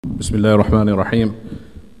بسم الله الرحمن الرحيم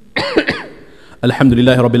الحمد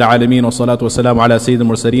لله رب العالمين والصلاة والسلام على سيد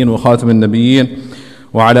المرسلين وخاتم النبيين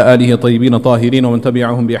وعلى آله طيبين طاهرين ومن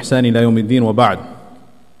تبعهم بإحسان إلى يوم الدين وبعد.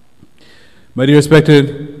 My dear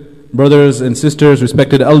respected brothers and sisters,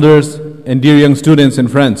 respected elders and dear young students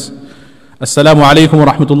and friends, Assalamu alaikum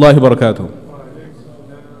wa rahmatullahi wa barakatuh.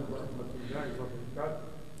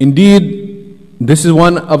 Indeed, this is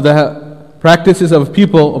one of the practices of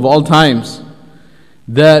people of all times,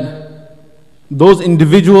 that those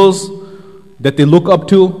individuals that they look up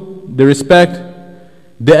to, they respect,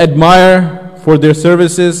 they admire for their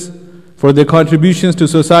services, for their contributions to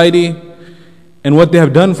society, and what they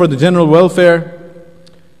have done for the general welfare,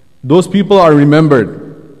 those people are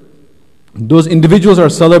remembered. Those individuals are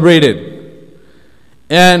celebrated.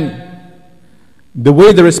 And the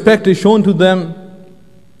way the respect is shown to them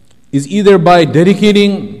is either by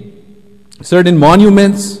dedicating certain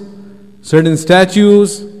monuments, certain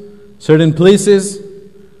statues, certain places.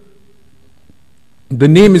 The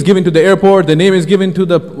name is given to the airport, the name is given to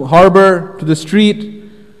the harbor, to the street.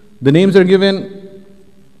 The names are given.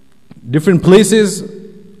 Different places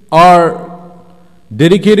are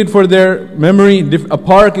dedicated for their memory. A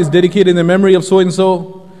park is dedicated in the memory of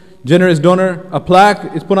so-and-so, generous donor. A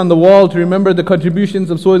plaque is put on the wall to remember the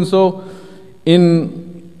contributions of so-and-so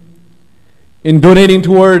in donating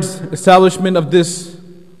towards establishment of this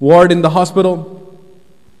ward in the hospital.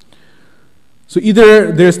 So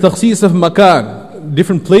either there's takhsis of makan,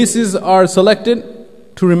 different places are selected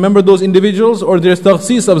to remember those individuals, or there's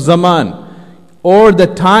takhsis of zaman, or the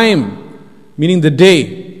time, meaning the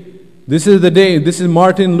day. This is the day, this is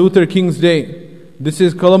Martin Luther King's day, this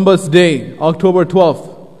is Columbus Day, October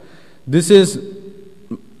 12th. This is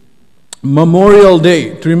Memorial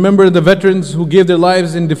Day, to remember the veterans who gave their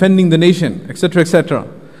lives in defending the nation, etc., etc.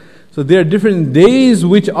 So there are different days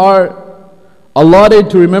which are allotted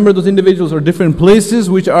to remember those individuals, or different places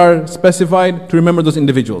which are specified to remember those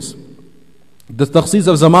individuals. The takhsis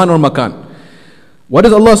of zaman or makan. What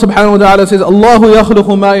does Allah subhanahu wa ta'ala says? Allahu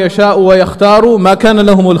yakhluqu ma yasha'u wa yakhtaru ma kana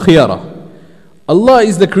lahumul khiyara. Allah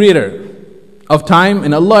is the creator of time,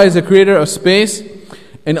 and Allah is the creator of space,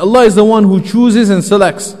 and Allah is the one who chooses and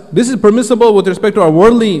selects. This is permissible with respect to our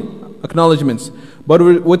worldly acknowledgements.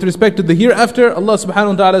 But with respect to the hereafter, Allah subhanahu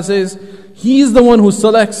wa ta'ala says, He is the one who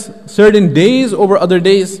selects certain days over other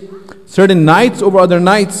days, certain nights over other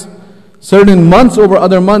nights, certain months over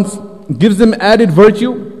other months, gives them added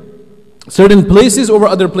virtue, certain places over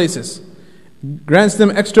other places, grants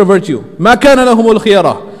them extra virtue. مَا كَانَ لَهُمُ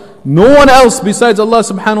الْخِيَرَةِ. No one else besides Allah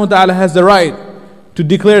subhanahu wa ta'ala has the right to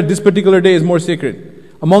declare this particular day is more sacred.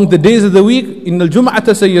 Among the days of the week, إِنَّ الْجُمْعَةَ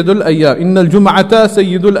سَيِّدُ الْأَيَّامِ إِنَّ الْجُمْعَةَ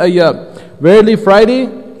سَيِّدُ الْأَيَّامِ. Verily Friday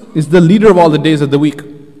is the leader of all the days of the week.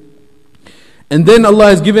 And then Allah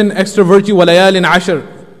has given extra virtue, وَلَيَالٍ عَشْرٍ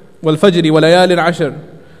وَالْفَجْرِ وَلَيَالٍ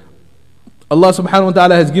عَشْرٍ. Allah subhanahu wa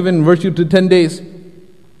ta'ala has given virtue to 10 days.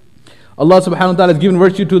 Allah subhanahu wa ta'ala has given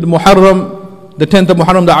virtue to the Muharram, the 10th of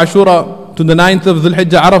Muharram, the Ashura, to the 9th of Dhul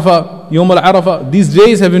Hijjah, Arafah, Yawm al-Arafah. These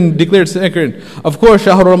days have been declared sacred. Of course,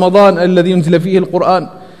 Shahr Ramadan, alladhi unzila fihi al-Qur'an.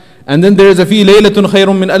 And then there is a fi laylatun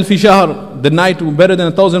khayrun min alfi shahr, the night better than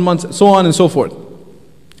 1,000 months, so on and so forth.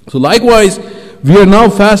 So likewise, we are now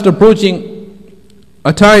fast approaching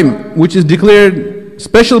a time which is declared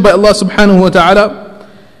special by Allah subhanahu wa ta'ala,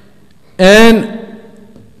 and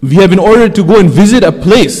we have been ordered to go and visit a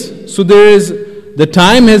place. So the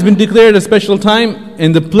time has been declared a special time,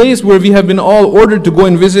 and the place where we have been all ordered to go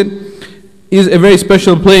and visit is a very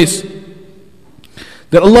special place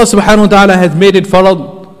that Allah subhanahu wa ta'ala has made it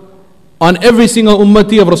farad on every single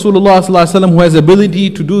ummati of Rasulullah sallallahu alaihi wasallam who has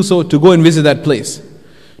ability to do so, to go and visit that place,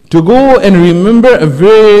 to go and remember a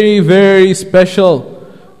very, very special,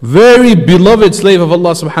 very beloved slave of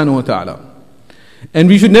Allah subhanahu wa ta'ala. And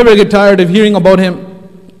we should never get tired of hearing about him,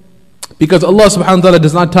 because Allah subhanahu wa ta'ala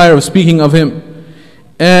does not tire of speaking of him.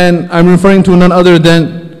 And I'm referring to none other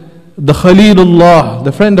than the Khalilullah,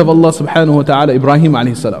 the friend of Allah subhanahu wa ta'ala, Ibrahim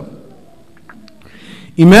alayhi salam.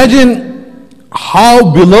 Imagine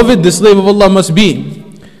how beloved the slave of Allah must be,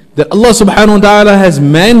 that Allah subhanahu wa ta'ala has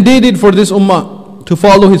mandated for this ummah to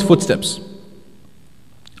follow his footsteps.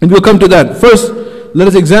 And we'll come to that. First, let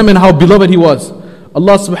us examine how beloved he was.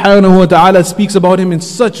 Allah subhanahu wa ta'ala speaks about him in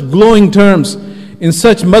such glowing terms, in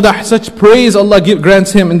such madah, such praise Allah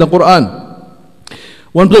grants him in the Quran.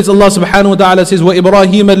 One place Allah subhanahu wa ta'ala says,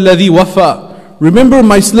 وَإِبْرَاهِيمَ الَّذِي وَفَّى. Remember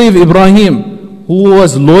my slave Ibrahim, who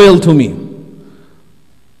was loyal to me,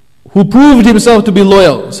 who proved himself to be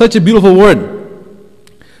loyal. Such a beautiful word.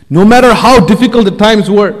 No matter how difficult the times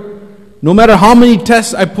were, no matter how many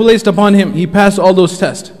tests I placed upon him, he passed all those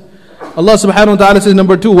tests. Allah subhanahu wa ta'ala says,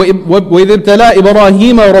 number 2, وَإِذِ ابْتَلَى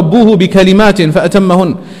إِبْرَاهِيمَ رَبُّهُ بِكَلِمَاتٍ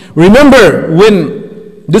فَأَتَمَّهُنْ. Remember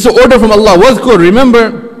when, this is an order from Allah, وَذْكُرْ,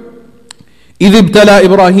 remember, إِذِ ابْتَلَى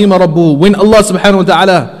إِبْرَاهِيمَ رَبُّهُ, when Allah subhanahu wa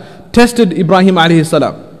ta'ala tested Ibrahim alayhi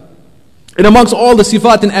salam. And amongst all the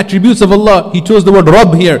sifat and attributes of Allah, He chose the word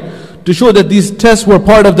Rabb here to show that these tests were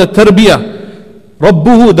part of the tarbiyah.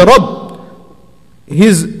 Rabbuhu, the Rabb.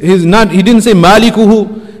 His not, He didn't say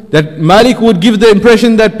Malikuhu, that Malik would give the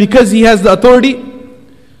impression that because he has the authority,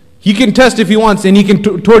 he can test if he wants and he can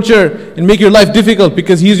torture and make your life difficult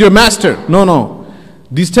because he's your master. No, no.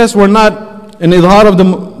 These tests were not an idhar of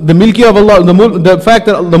the milki of Allah, the fact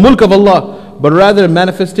that the mulk of Allah, but rather a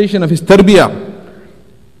manifestation of His tarbiyah.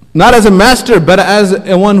 Not as a master, but as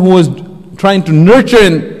a one who was trying to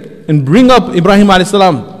nurture and bring up Ibrahim alayhi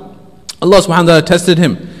salam. Allah subhanahu wa ta'ala tested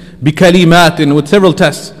him bikalimatin, with several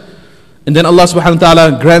tests. And then Allah subhanahu wa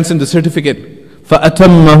ta'ala grants him the certificate.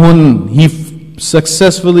 فَأَتَمَّهُنْ. He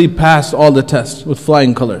successfully passed all the tests with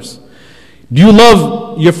flying colors. Do you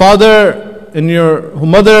love your father and your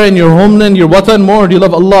mother and your homeland, your watan more? Or do you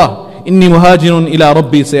love Allah? Inni muhajirun ila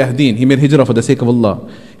rabbi sayahdeen. He made hijrah for the sake of Allah.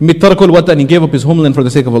 He made tarkul watan. He gave up his homeland for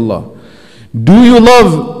the sake of Allah. Do you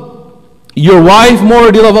love your wife more,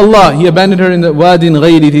 or do you love Allah? He abandoned her in the wadin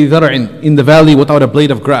ghayri dhi dhar'in, in the valley without a blade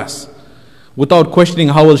of grass, without questioning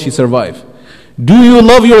how will she survive. Do you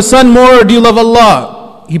love your son more, or do you love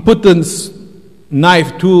Allah? He put the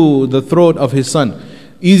knife to the throat of his son.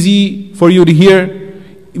 Easy for you to hear,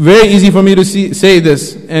 very easy for me to say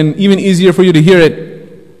this, and even easier for you to hear it.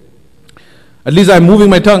 At least I'm moving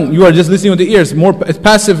my tongue. You are just listening with the ears. More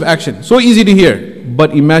passive action. So easy to hear.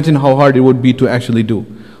 But imagine how hard it would be to actually do.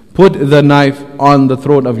 Put the knife on the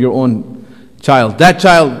throat of your own child. That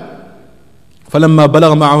child, فَلَمَّا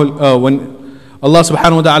بَلَغَ مَعَهُ, when Allah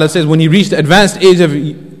subhanahu wa ta'ala says, when he reached the advanced age of,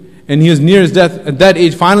 and he was near his death, at that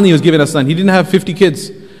age finally he was given a son. He didn't have 50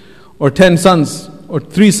 kids, or 10 sons, or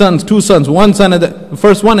 3 sons, 2 sons, 1 son at the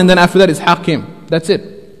first one, and then after that Ishaq came. That's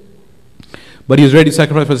it. But he was ready to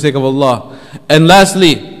sacrifice for the sake of Allah. And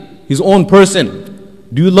lastly, his own person.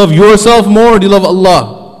 Do you love yourself more, or do you love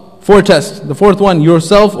Allah? 4 tests. The 4th one,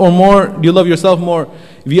 yourself or more, do you love yourself more?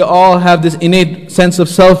 We all have this innate sense of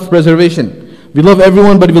self-preservation. We love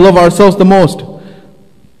everyone, but we love ourselves the most.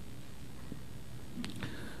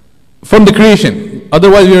 From the creation.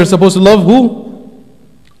 Otherwise we are supposed to love who?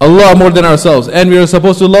 Allah more than ourselves. And we are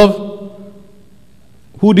supposed to love,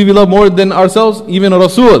 who do we love more than ourselves? Even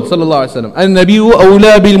Rasul sallallahu alaihi wasallam. An-nabiyyu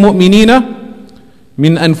awla bil mu'minina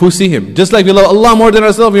min anfusihim. Just like we love Allah more than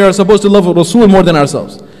ourselves, we are supposed to love Rasul more than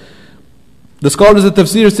ourselves. The scholars of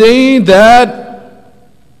tafsir say that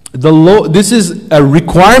this is a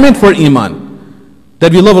requirement for iman,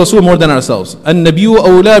 that we love Rasul more than ourselves. An-nabiyyu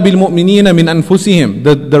awla bil mu'minina min anfusihim.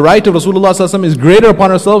 The right of Rasulullah sallallahu alaihi wasallam is greater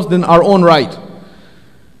upon ourselves than our own right.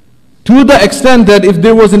 To the extent that if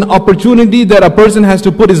there was an opportunity that a person has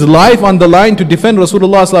to put his life on the line to defend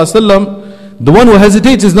Rasulullah sallallahu alaihi wasallam, the one who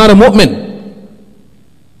hesitates is not a mu'min.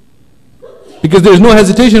 Because there is no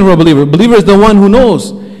hesitation for a believer. A believer is the one who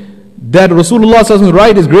knows that Rasulullah sallallahu alaihi wasallam's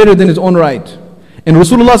right is greater than his own right. And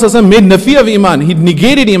Rasulullah sallallahu alaihi wasallam made nafi of iman. He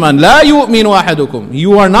negated iman. La yu'minu ahadukum.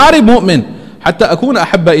 You are not a mu'min hatta akuna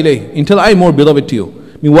ahabba ilayh, until I am more beloved to you.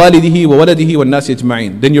 Min walidihi wa waladihi wa nasi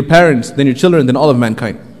ajma'in. Then your parents, then your children, then all of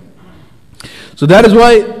mankind. So that is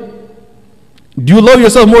why, do you love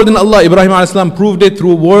yourself more than Allah? Ibrahim alayhi salam proved it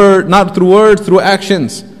through word, not through words, through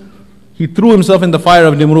actions. He threw himself in the fire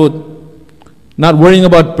of Nimrud, not worrying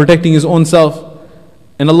about protecting his own self.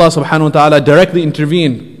 And Allah subhanahu wa ta'ala directly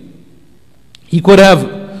intervened. He could have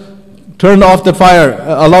turned off the fire,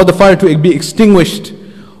 allowed the fire to be extinguished,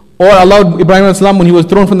 or allowed Ibrahim alayhi salam, when he was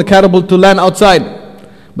thrown from the catapult, to land outside.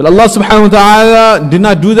 But Allah subhanahu wa ta'ala did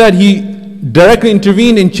not do that. He directly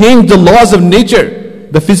intervened and changed the laws of nature,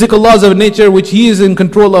 the physical laws of nature, which He is in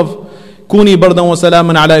control of. Kuni bardan wa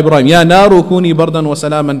salaman ala Ibrahim. Ya naru kuni bardan wa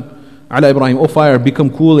salaman ala Ibrahim. O fire, become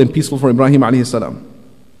cool and peaceful for Ibrahim alayhi salam.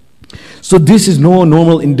 So this is no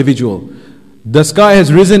normal individual. The sky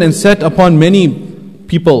has risen and set upon many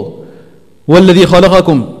people. وَالَّذِي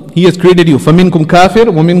خَلَقَكُمْ. He has created you. فَمِنْكُمْ كَافِرٌ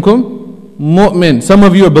وَمِنْكُمْ مُؤْمِنٌ. Some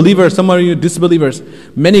of you are believers, some of you are disbelievers.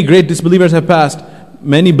 Many great disbelievers have passed.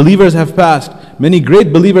 Many believers have passed. Many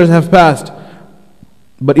great believers have passed.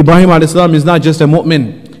 But Ibrahim a.s. is not just a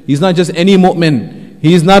mu'min. He's not just any mu'min.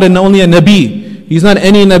 He is not only a nabi. He's not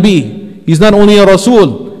any nabi. He's not only a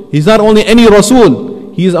rasul. He's not only any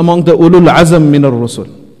rasul. He is among the ulul azam min ar-rasul.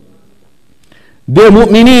 They're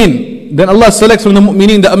mu'mineen. then Allah selects from the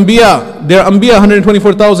mu'mineen the anbiya. There are anbiya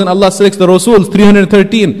 124,000. Allah selects the rasuls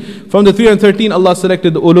 313. From the 313, Allah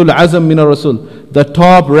selected the ulul azam min ar-rasul, the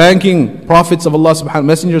top ranking prophets of Allah subhanahu,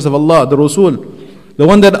 messengers of Allah, the rasul, the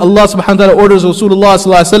one that Allah subhanahu wa ta'ala orders Rasulullah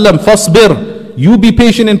sallallahu alaihi wasallam, fasbir, you be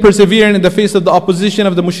patient and persevere in the face of the opposition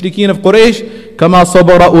of the mushrikeen of Quraysh, kama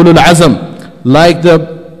sabara ulul azam, like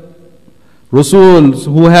the Rasuls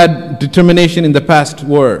who had determination in the past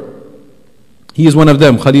were. He is one of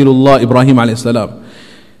them, Khalilullah Ibrahim alayhi salam.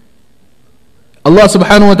 Allah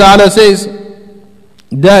subhanahu wa ta'ala says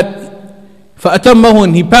that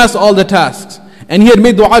فَأَتَمَّهُنْ, he passed all the tasks. And he had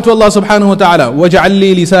made dua to Allah subhanahu wa ta'ala, وَجَعَلْ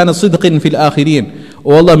لِي لِسَانَ صِدْقٍ فِي الْآخِرِينَ.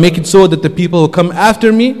 Oh Allah, make it so that the people who come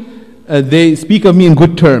after me, they speak of me in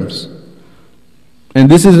good terms.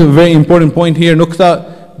 And this is a very important point here,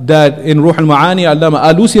 nukta, that in Ruh al-Ma'ani, Allama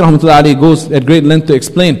Alusi rahmatullahi alayhi goes at great length to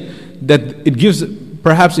explain that it gives,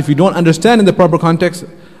 perhaps if you don't understand in the proper context,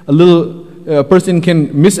 a little person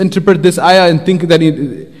can misinterpret this ayah and think that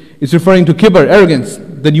it's referring to kibr, arrogance,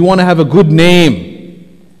 that you want to have a good name.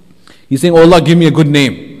 He's saying, oh Allah, give me a good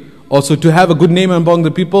name. Also, to have a good name among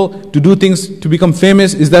the people, to do things, to become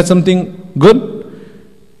famous, is that something good?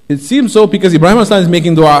 It seems so, because Ibrahim is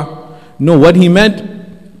making dua. No, what he meant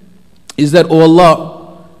is that, oh Allah,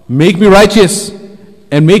 make me righteous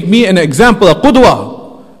and make me an example, a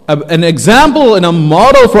qudwa, an example and a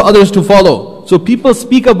model for others to follow. So people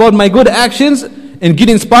speak about my good actions and get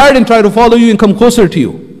inspired and try to follow you and come closer to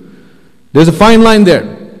you. There's a fine line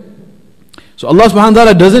there. So Allah subhanahu wa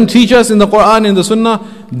ta'ala doesn't teach us in the Quran and the Sunnah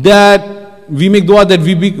that we make dua that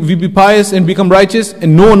we be pious and become righteous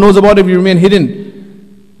and no one knows about it, we remain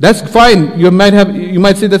hidden. That's fine. You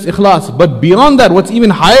might say that's ikhlas. But beyond that, what's even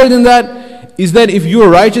higher than that is that if your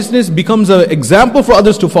righteousness becomes an example for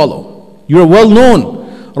others to follow, you're well known.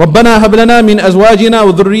 رَبَّنَا هَبْ لَنَا مِنْ أَزْوَاجِنَا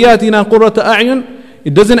وَذُرِّيَّاتِنَا قُرَّةَ أَعْيُنٍ.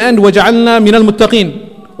 It doesn't end وَجَعَلْنَا مِنَ الْمُتَّقِينَ.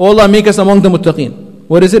 Oh Allah, make us among the muttaqeen.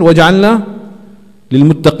 What is it? وَجَعَلْنَا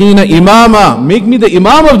لِلْمُتَّقِينَ إِمَامًا. Make me the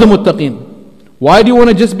imam of the muttaqeen. Why do you want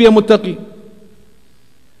to just be a muttaqi?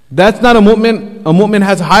 That's not a mu'min. A mu'min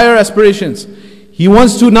has higher aspirations. He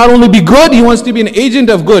wants to not only be good, he wants to be an agent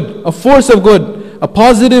of good, a force of good, a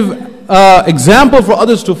positive example for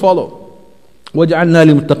others to follow.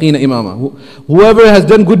 وَجَعَلْنَا لِلْمُتَّقِينَ إِمَامًا. Whoever has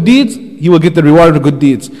done good deeds, he will get the reward of good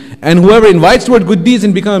deeds. And whoever invites toward good deeds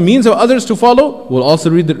and become a means of others to follow, will also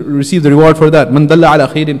receive the reward for that. مَنْ دَلَّ عَلَى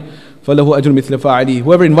خَيْرٍ فَلَهُ أَجْرٌ مِثْلَ فَاعِلِهِ.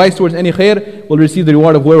 Whoever invites towards any khair will receive the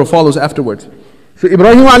reward of whoever follows afterwards. So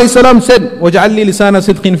Ibrahim alayhi salam said, وَجَعَلْ لِي لِسَانَ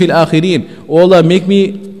صِدْقٍ فِي الْآخِرِينَ. Oh Allah, make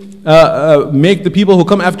the people who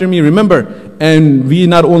come after me remember. And we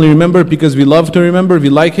not only remember because we love to remember, we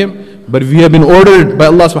like him, but we have been ordered by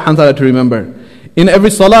Allah subhanahu wa ta'ala to remember. In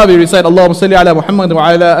every salah we recite Allahumma salli ala Muhammad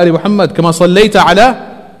wa ala ali Muhammad kama sallayta ala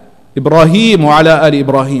Ibrahim wa ala ali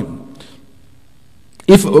Ibrahim.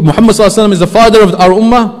 If Muhammad sallallahu alaihi wasallam is the father of our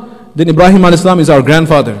ummah, then Ibrahim alayhi salam is our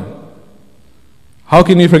grandfather. How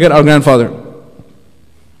can we forget our grandfather?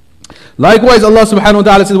 Likewise, Allah subhanahu wa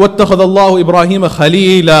ta'ala says, وَاتَّخَذَ اللَّهُ إِبْرَاهِيمَ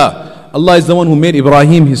خَلِيلًا. Allah is the one who made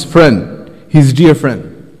Ibrahim his friend, his dear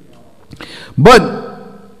friend. But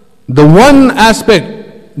the one aspect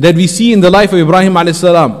that we see in the life of Ibrahim alayhi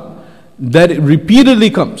salam, that repeatedly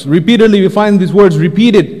comes, repeatedly we find these words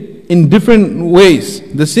repeated in different ways.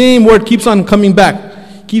 The same word keeps on coming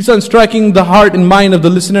back, keeps on striking the heart and mind of the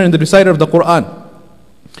listener and the reciter of the Quran,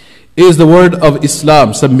 is the word of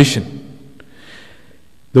Islam, submission.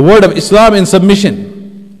 The word of Islam and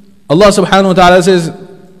submission. Allah subhanahu wa ta'ala says,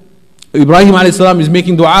 Ibrahim alayhi salam is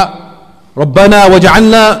making dua, Rabbana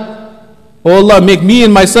waj'alna, oh Allah, make me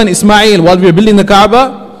and my son Ismail, while we are building the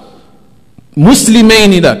Kaaba,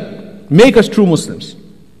 Muslimaini, that make us true Muslims.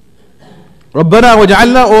 Rabbana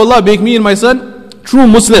waj'alna, oh Allah, make me and my son true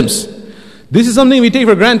Muslims. This is something we take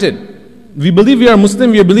for granted. We believe we are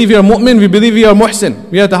Muslim, we believe we are mu'min, we believe we are muhsin.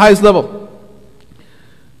 We are at the highest level.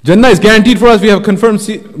 Jannah is guaranteed for us, we have confirmed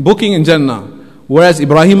booking in Jannah. Whereas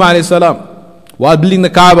Ibrahim alayhi salam, while building the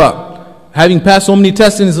Kaaba, having passed so many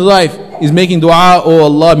tests in his life, is making dua, oh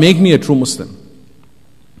Allah, make me a true Muslim.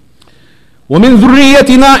 وَمِن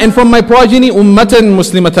ذُرِّيَّتِنَا, and from my progeny, ummatan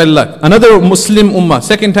muslimatan lak. Another Muslim ummah.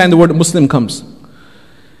 Second time the word Muslim comes.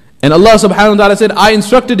 And Allah subhanahu wa ta'ala said, I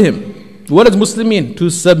instructed him. What does Muslim mean? To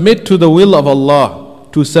submit to the will of Allah.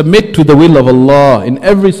 To submit to the will of Allah in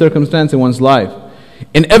every circumstance in one's life.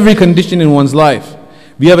 In every condition in one's life.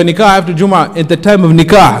 We have a nikah after Jummah. At the time of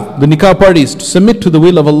nikah, the nikah parties, to submit to the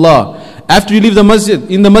will of Allah. After you leave the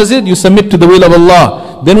masjid, in the masjid, you submit to the will of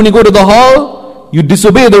Allah. Then when you go to the hall, you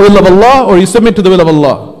disobey the will of Allah or you submit to the will of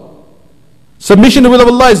Allah. Submission to the will of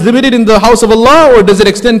Allah is limited in the house of Allah, or does it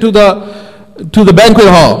extend to the banquet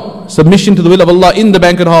hall? submission to the will of Allah in the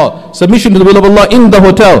banquet hall, submission to the will of Allah in the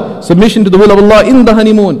hotel, submission to the will of Allah in the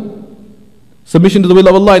honeymoon, submission to the will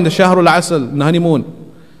of Allah in the shahrul asal, in the honeymoon,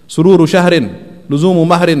 sururu shahrin, luzumu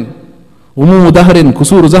mahrin, umumu dahrin,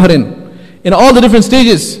 kusuru zahrin. In all the different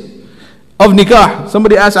stages of nikah.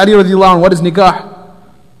 Somebody asked Ali radiallahu anhu, what is nikah?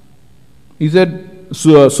 He said,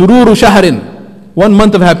 sururu shahrin, 1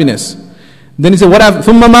 month of happiness. Then he said, what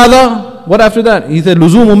after? Thumma madha? What after that? He said,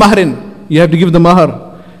 luzumu mahrin, you have to give the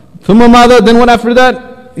mahar. Thumma madha? Then what after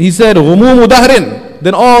that? He said, ghumumu dahrin.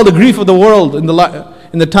 Then all the grief of the world in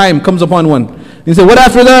the time comes upon one. He said, what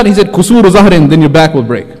after that? He said, kusuru zahrin, then your back will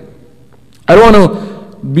break. I don't want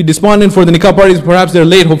to be despondent for the nikah parties, perhaps they're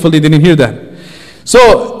late, hopefully they didn't hear that.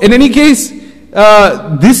 So, in any case,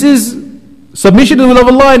 this is submission to the will of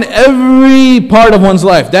Allah in every part of one's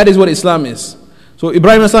life. That is what Islam is. So,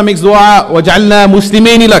 Ibrahim as-salam makes dua, وَجْعَلْنَا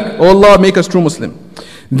مُسْلِمَيْنِ لَكَ. Oh Allah, make us true Muslim.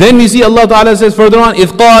 Then we see Allah Ta'ala says further on,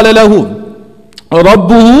 إِذْ قَالَ لَهُ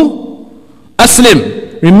رَبُّهُ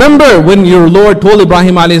أَسْلِمْ. Remember when your Lord told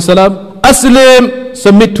Ibrahim alayhi salam, Aslim,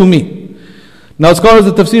 submit to me. Now scholars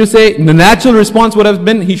of tafsir say, the natural response would have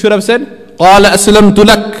been, he should have said, قَالَ أَسْلَمْتُ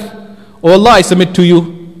لَكَ. Oh Allah, I submit to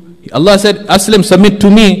you. Allah said, Aslim, submit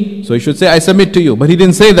to me. So he should say, I submit to you. But he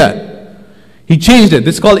didn't say that. He changed it.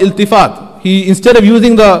 This is called iltifat. He, instead of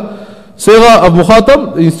using the sigha of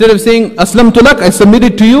mukhatab, instead of saying, Aslamtu lak, I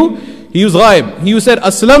submitted to you, he used ghaib. He said,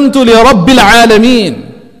 Aslamtu li rabbil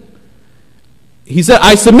alameen. He said,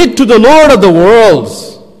 I submit to the Lord of the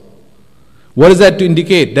worlds. What is that to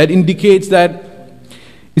indicate? That indicates that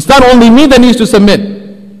it's not only me that needs to submit.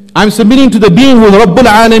 I'm submitting to the being who is Rabbul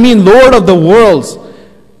Alameen, Lord of the worlds.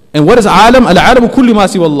 And what is alam? Al-alam kulli ma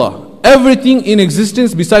siwa Allah. Everything in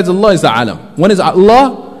existence besides Allah is the alam. One is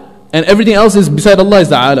Allah, and everything else is beside Allah is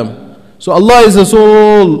the alam. So Allah is the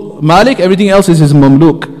sole malik, everything else is his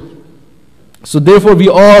mamluk. So therefore we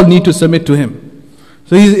all need to submit to him.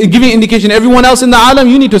 So he's giving indication, everyone else in the alam,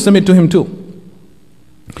 you need to submit to him too.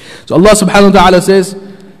 So Allah subhanahu wa ta'ala says,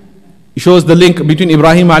 he shows the link between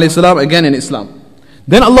Ibrahim alayhi salam again and Islam.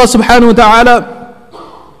 Then Allah subhanahu wa ta'ala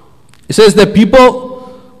says that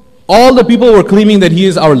all the people were claiming that he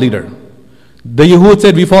is our leader. The Yahud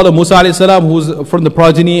said, we follow Musa alayhi salam, who's from the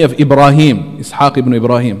progeny of Ibrahim, Ishaq ibn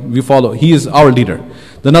Ibrahim. We follow, he is our leader.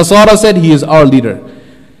 The Nasara said, he is our leader.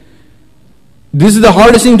 This is the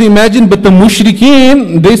hardest thing to imagine, but the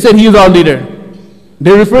Mushrikeen, they said he is our leader.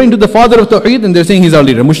 They're referring to the father of Tawheed and they're saying he's our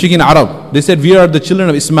leader. Mushrikeen Arab. They said, we are the children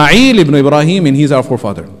of Ismail ibn Ibrahim and he's our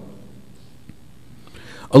forefather.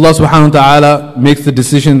 Allah subhanahu wa ta'ala makes the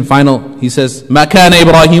decision final. He says, مَا كَانَ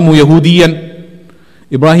إِبْرَاهِيمُ يَهُودِيًا.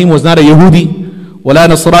 Ibrahim was not a Yahudi. وَلَا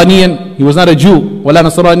نَصْرَانِيًا. He was not a Jew. وَلَا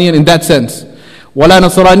نَصْرَانِيًا in that sense. وَلَا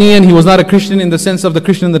نَصْرَانِيًا. He was not a Christian in the sense of the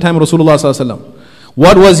Christian in the time of Rasulullah sallallahu alaihi wasallam.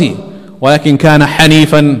 What was he? وَلَكِنْ كَانَ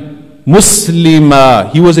حَنِيفًا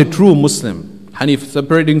مُسْلِمًا. He was a true Muslim. Hanif,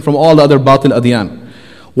 separating from all the other batil adyan.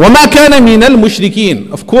 وَمَا كَانَ مِنَ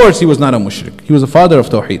الْمُشْرِكِينَ. Of course he was not a mushrik. He was a father of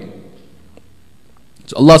Tawheed.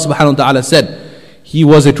 So Allah subhanahu wa ta'ala said, he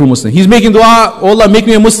was a true Muslim. He's making dua, oh Allah, make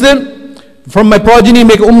me a Muslim. From my progeny,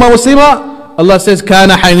 make ummah muslima. Allah says,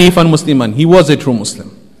 kana hanifan musliman. He was a true Muslim.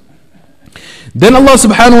 Then Allah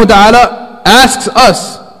subhanahu wa ta'ala asks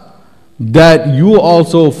us that you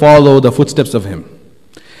also follow the footsteps of him.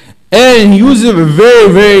 And he uses a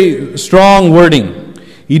very, very strong wording.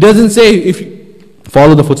 He doesn't say, if you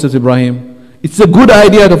follow the footsteps of Ibrahim. It's a good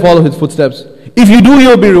idea to follow his footsteps. If you do,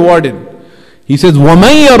 you'll be rewarded. He says,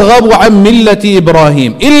 وَمَنْ يَرْغَبُ عَنْ مِلَّةِ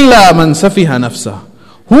إِبْرَاهِيمِ إِلَّا مَنْ سَفِهَ نَفْسَهُ.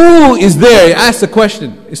 Who is there? He asks a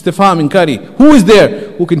question, istifham inkari. Who is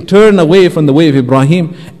there who can turn away from the way of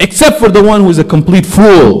Ibrahim except for the one who is a complete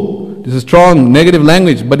fool? This is strong negative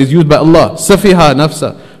language, but it's used by Allah. Safiha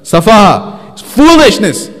nafsa. Safaha. It's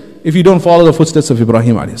foolishness if you don't follow the footsteps of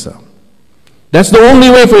Ibrahim alayhi salam. That's the only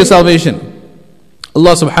way for your salvation.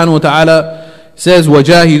 Allah subhanahu wa ta'ala says,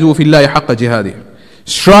 وَجَاهِدُوا فِي اللَّهِ حَقَّ جِهَادِهِ.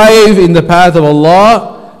 Strive in the path of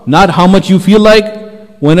Allah, not how much you feel like,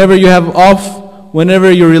 whenever you have off,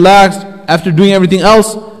 whenever you're relaxed, after doing everything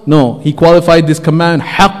else. No, he qualified this command,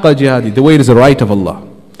 haqqa jihadi, the way it is the right of Allah.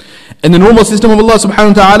 And the normal system of Allah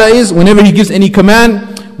subhanahu wa ta'ala is, whenever he gives any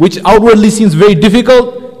command, which outwardly seems very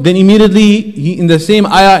difficult, then immediately, in the same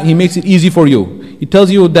ayah, he makes it easy for you. He tells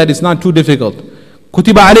you that it's not too difficult.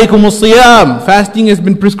 Kutiba alaykum as-siyam. Fasting has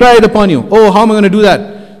been prescribed upon you. Oh, how am I going to do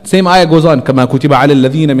that? Same ayah goes on, كَمَا كُتِبَ عَلَى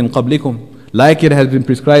الَّذِينَ مِنْ قَبْلِكُمْ. Like it has been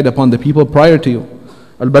prescribed upon the people prior to you.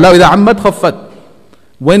 الْبَلَاءُ إِذَا عَمَّتْ خَفَّتْ.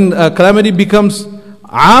 When calamity becomes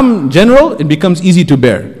general, it becomes easy to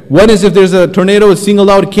bear. One is if there's a tornado singled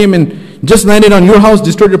out, came and just landed on your house,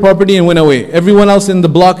 destroyed your property and went away. Everyone else in the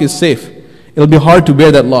block is safe. It'll be hard to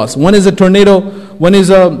bear that loss. One is a tornado, one is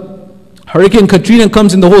a Hurricane Katrina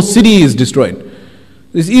comes and the whole city is destroyed.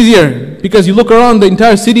 It's easier because you look around, the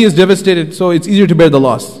entire city is devastated, so it's easier to bear the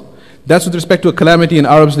loss. That's with respect to a calamity. In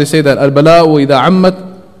Arabs they say that al-bala'u idha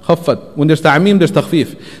ammat khaffat. When there's ta'amim, there's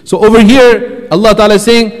takhfif. So over here, Allah Ta'ala is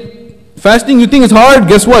saying, fasting you think is hard,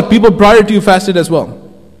 guess what? People prior to you fasted as well.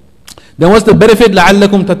 Then what's the benefit?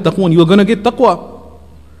 لَعَلَّكُمْ تَتَّقُونَ. You're going to get taqwa.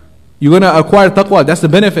 You're going to acquire taqwa. That's the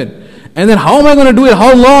benefit. And then how am I going to do it?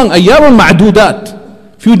 How long? أَيَّامٌ مَعْدُودَات.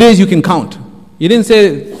 Few days you can count. He didn't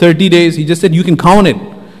say 30 days. He just said you can count it.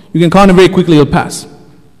 You can count it very quickly. It'll pass.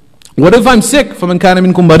 What if I'm sick? فَمَنْ كَانَ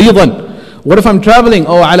مِنْكُمْ مَرِيضًا. What if I'm traveling?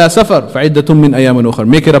 Oh, عَلَى سَفَرٍ فَعِدَّةٌ مِّنْ أَيَّامٍ أُخَرٍ.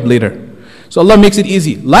 Make it up later. So Allah makes it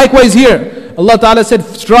easy. Likewise here, Allah Ta'ala said,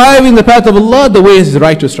 strive in the path of Allah the way it is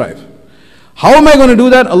right to strive. How am I going to do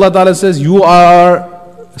that? Allah Ta'ala says, you are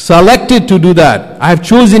selected to do that. I have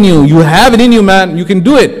chosen you. You have it in you, man. You can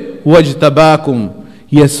do it. وَاجْتَبَاكُمْ.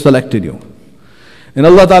 He has selected you. And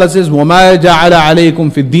Allah Ta'ala says, وَمَا جَعَلَ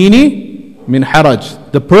عَلَيْكُمْ فِي الدِّينِ مِنْ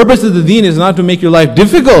حَرَجٍ. The purpose of the deen is not to make your life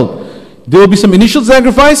difficult. There will be some initial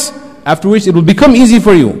sacrifice, after which it will become easy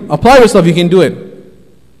for you. Apply yourself, you can do it.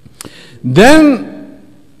 Then,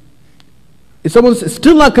 if someone's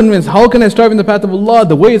still not convinced, how can I strive in the path of Allah?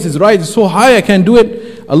 The way is right, it's so high, I can't do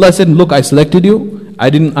it. Allah said, look, I selected you.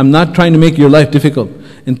 I'm not trying to make your life difficult.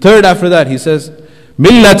 And third, after that, He says,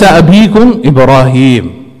 مِلَّةَ أَبِيكُمْ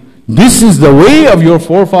إِبْرَاهِيمَ. This is the way of your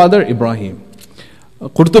forefather Ibrahim.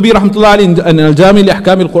 Qurtubi rahmatullah alayhi in Al-Jami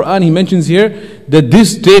li-Ahkam al-Quran, he mentions here that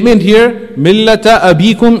this statement here, Millata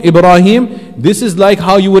abikum Ibrahim, this is like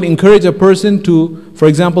how you would encourage a person to, for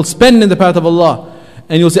example, spend in the path of Allah.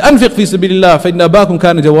 And you'll say, Anfiq fi sabilillah, fa inna abakum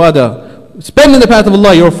kana jawada. Spend in the path of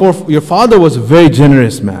Allah. Your father was a very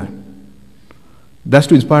generous man. That's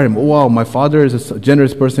to inspire him. Oh wow, my father is a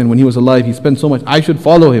generous person. When he was alive, he spent so much. I should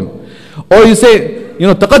follow him. Or you say,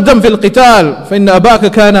 تقدم في القتال فإن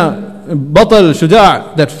أباك كان بطل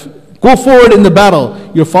شجاع. That go forward in the battle.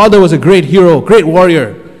 Your father was a great hero, great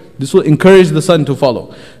warrior. This will encourage the son to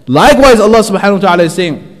follow. Likewise, Allah subhanahu wa ta'ala is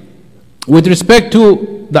saying, with respect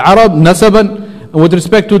to the Arab, nasaban, and with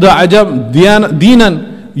respect to the Ajam,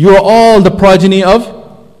 dinan, you are all the progeny of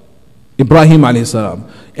Ibrahim alayhi salam.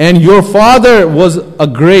 And your father was a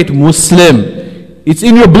great Muslim. It's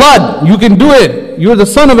in your blood. You can do it. You're the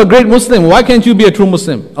son of a great Muslim. Why can't you be a true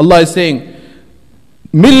Muslim? Allah is saying,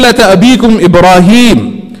 Millata abikum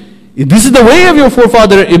Ibrahim. This is the way of your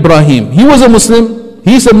forefather Ibrahim. He was a Muslim.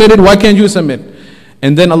 He submitted. Why can't you submit?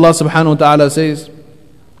 And then Allah subhanahu wa ta'ala says,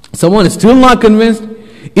 someone is still not convinced.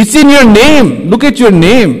 It's in your name. Look at your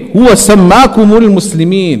name. Huwa sammakumul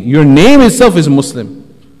muslimin. Your name itself is Muslim.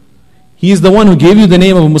 He is the one who gave you the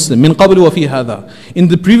name of a Muslim. Min qablu wa fi hadha. In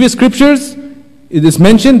the previous scriptures, it is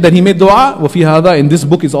mentioned that he made dua, wa fi hadha. In this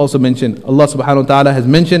book is also mentioned. Allah subhanahu wa ta'ala has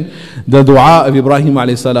mentioned the dua of Ibrahim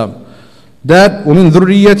alayhi salam. That, وَمِن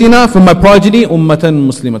ذُرِّيَّتِنَا, from my progeny, ummatan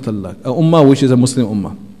muslimatan lak. A ummah which is a Muslim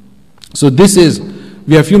ummah. So this is,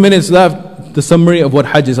 we have a few minutes left, the summary of what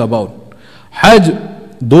Hajj is about. Hajj,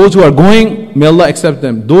 those who are going, may Allah accept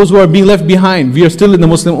them. Those who are being left behind, we are still in the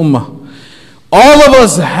Muslim ummah. All of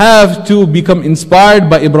us have to become inspired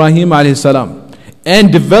by Ibrahim alayhi salam and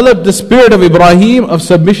develop the spirit of Ibrahim of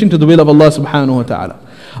submission to the will of Allah subhanahu wa ta'ala.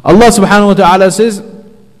 Allah subhanahu wa ta'ala says,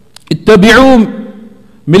 ittabi'u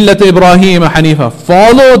millata Ibrahim hanifa.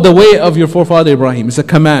 Follow the way of your forefather Ibrahim. It's a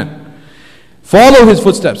command. Follow his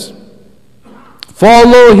footsteps.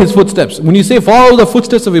 Follow his footsteps. When you say follow the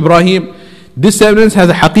footsteps of Ibrahim, this sentence has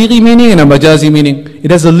a haqiqi meaning and a majazi meaning.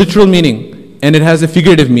 It has a literal meaning and it has a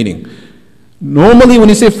figurative meaning. Normally when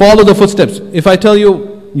you say follow the footsteps, if I tell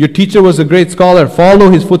you your teacher was a great scholar,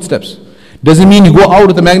 follow his footsteps. Doesn't mean you go out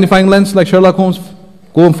with a magnifying lens like Sherlock Holmes,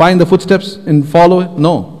 go and find the footsteps and follow it.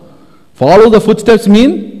 No. Follow the footsteps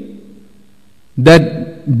mean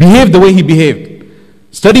that behave the way he behaved.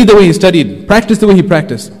 Study the way he studied. Practice the way he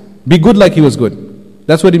practiced. Be good like he was good.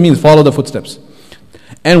 That's what it means, follow the footsteps.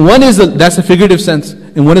 And one is, that's a figurative sense,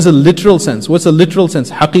 and one is a literal sense. What's a literal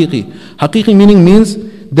sense? Haqiqi. Haqiqi means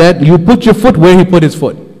that you put your foot where he put his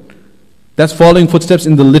foot. That's following footsteps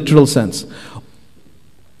in the literal sense.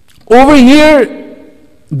 Over here,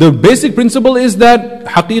 the basic principle is that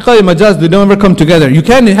haqiqa and majaz, they don't ever come together. You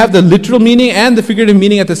can't have the literal meaning and the figurative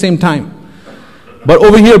meaning at the same time. But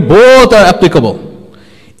over here, both are applicable.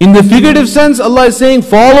 In the figurative sense, Allah is saying,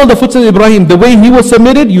 follow the footsteps of Ibrahim. The way he was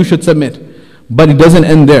submitted, you should submit. But it doesn't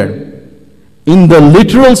end there. In the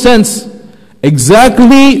literal sense,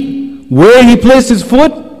 exactly where he placed his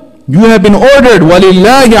foot, you have been ordered,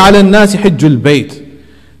 وَلِلَّهِ عَلَى النَّاسِ حِجُّ الْبَيْتِ.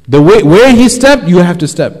 The way where he stepped, you have to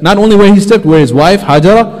step. Not only where he stepped, where his wife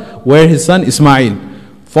Hajara, where his son Ismail.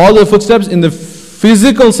 Follow the footsteps in the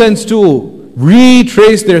physical sense too.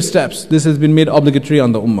 retrace their steps. This has been made obligatory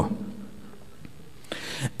on the ummah.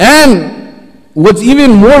 And what's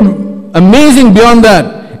even more amazing beyond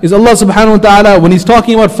that is Allah subhanahu wa ta'ala, when He's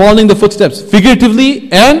talking about following the footsteps,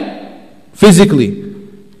 figuratively and physically,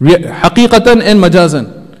 haqiqatan and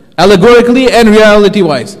majazan, allegorically and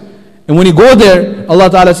reality-wise. And when you go there, Allah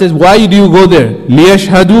ta'ala says, why do you go there?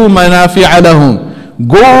 لِيَشْهَدُوا مَنَافِعَ لَهُمْ.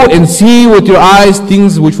 Go and see with your eyes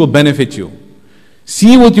things which will benefit you.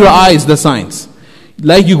 See with your eyes the signs.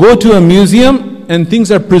 Like you go to a museum and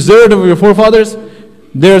things are preserved of your forefathers.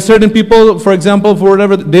 There are certain people, for example, for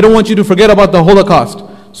whatever, they don't want you to forget about the Holocaust.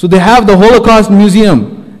 So they have the Holocaust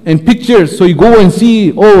museum and pictures. So you go and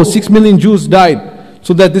see, 6 million Jews died.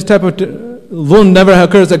 So that this type of dhulm never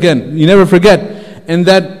occurs again. You never forget. And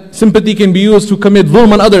that sympathy can be used to commit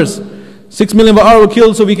dhulm on others. 6 million were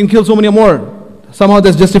killed, so we can kill so many more. Somehow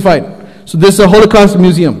that's justified. So this is a Holocaust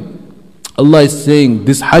museum. Allah is saying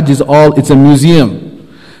this Hajj is it's a museum.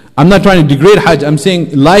 I'm not trying to degrade Hajj. I'm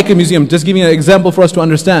saying like a museum. Just giving an example for us to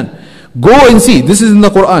understand. Go and see. This is in the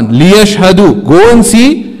Quran. لِيَشْهَدُوا. Go and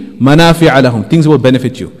see. مَنَافِعَ لَهُمْ. Things will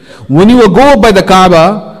benefit you. When you will go by the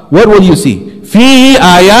Kaaba, what will you see? فِيهِ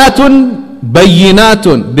آيَاتٌ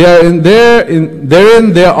بَيِّنَاتٌ.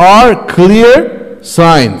 Therein there are clear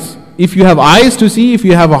signs. If you have eyes to see, if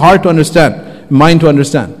you have a heart to understand, mind to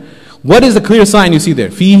understand. What is the clear sign you see there?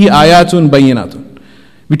 فِيهِ آيَاتٌ بَيِّنَاتٌ.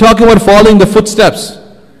 We're talking about following the footsteps.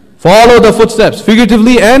 Follow the footsteps,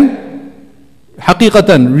 figuratively and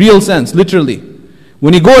haqiqatan, real sense, literally.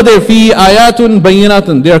 When you go there, فِيهِ آيَاتٌ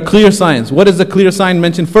بَيِّنَاتٌ. There are clear signs. What is the clear sign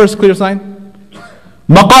mentioned? First clear sign?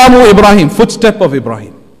 مَقَامُ Ibrahim, footstep of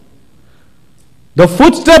Ibrahim. The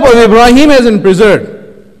footstep of Ibrahim has been preserved.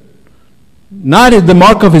 Not the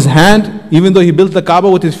mark of his hand, even though he built the Kaaba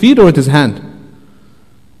with his feet or with his hand.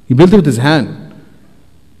 He built it with his hand.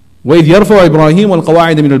 وَإِذْ يَرْفَعُ إِبْرَاهِيمُ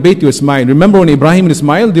وَالْقَوَاعِدَ مِنَ الْبَيْتِ وَإِسْمَاعِيلُ. Remember when Ibrahim and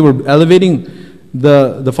Ismail, they were elevating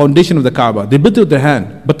the foundation of the Kaaba. They built it with their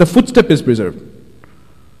hand, but the footstep is preserved.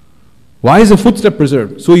 Why is the footstep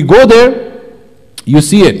preserved? So you go there, you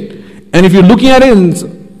see it. And if you're looking at it, and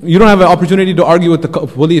you don't have an opportunity to argue with the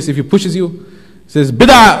police. If he pushes you, says,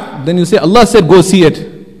 bid'ah, then you say, Allah said, go see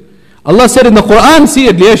it. Allah said in the Quran, see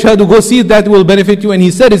it, liyashhadu, go see it, that will benefit you. And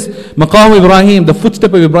He said, it's maqam Ibrahim, the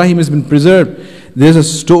footstep of Ibrahim has been preserved. There's a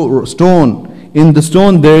stone. In the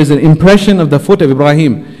stone, there is an impression of the foot of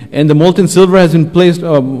Ibrahim. And the molten silver has been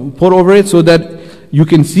poured over it so that you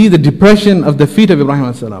can see the depression of the feet of Ibrahim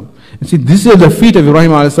a.s. And see, this is the feet of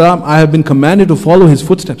Ibrahim a.s. I have been commanded to follow his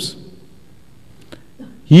footsteps.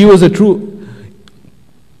 He was a true.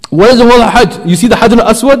 What is the whole Hajj? You see the Hajj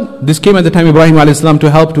al-Aswad? This came at the time of Ibrahim a.s. to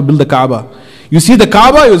help to build the Kaaba. You see the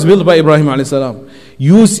Kaaba, it was built by Ibrahim a.s.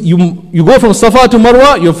 You go from Safa to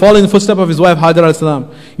Marwa, you're following the footstep of his wife Hajar a.s.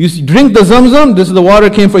 You drink the Zamzam, this is the water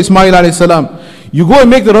came for Ismail a.s. You go and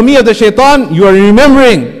make the Ramiyah the Shaitan, you are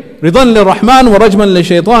remembering Ridan li-Rahman wa Rajman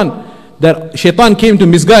li-Shaitan, that Shaitan came to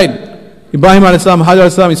misguide Ibrahim a.s., Hajar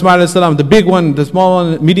a.s., Ismail a.s., the big one, the small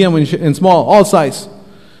one, medium and small, all size.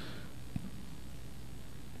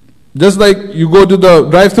 Just like you go to the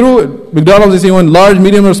drive-thru, McDonald's, they say one large,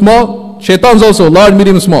 medium or small. Shaitan's also large,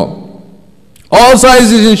 medium, small. All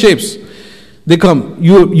sizes and shapes. They come.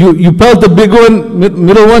 You pelt the big one,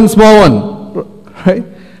 middle one, small one. Right?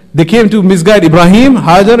 They came to misguide Ibrahim,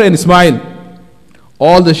 Hajar and Ismail.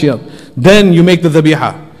 All the Shia. Then you make the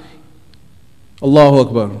dhabiha. Allahu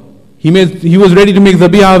Akbar. He was ready to make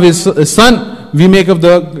dhabiha of his son. We make of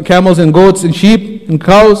the camels and goats and sheep and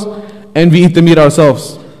cows, and we eat the meat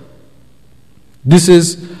ourselves. This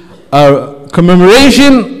is a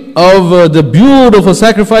commemoration of the beautiful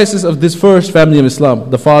sacrifices of this first family of Islam,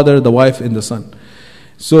 the father, the wife, and the son.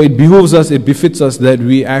 So it behooves us, it befits us that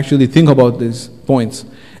we actually think about these points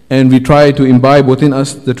and we try to imbibe within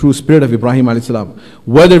us the true spirit of Ibrahim alayhi salam.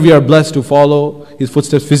 Whether we are blessed to follow his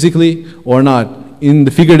footsteps physically or not, in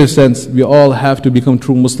the figurative sense, we all have to become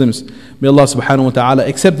true Muslims. May Allah subhanahu wa ta'ala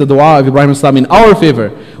accept the dua of Ibrahim Islam in our favor.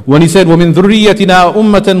 When he said, وَمِن ذُرِّيَّتِنَا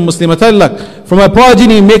أُمَّةً مُسْلِمَةً لَكَ, from our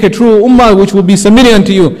progeny, make a true ummah which will be submitting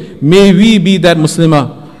unto you. May we be that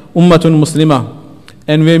Muslimah, ummatun Muslimah.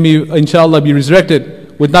 And may we, inshallah, be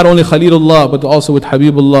resurrected with not only Khalilullah, but also with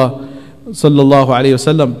Habibullah, sallallahu alayhi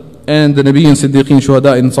wa sallam, and the Nabiyyin, Siddiqeen,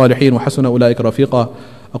 Shuhada, and Salihin, wa hasuna ulaika rafiqa.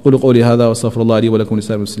 أقول قولي هذا وأستغفر الله لي ولكم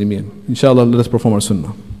ولسائر المسلمين. Inshallah, let us perform our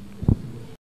sunnah.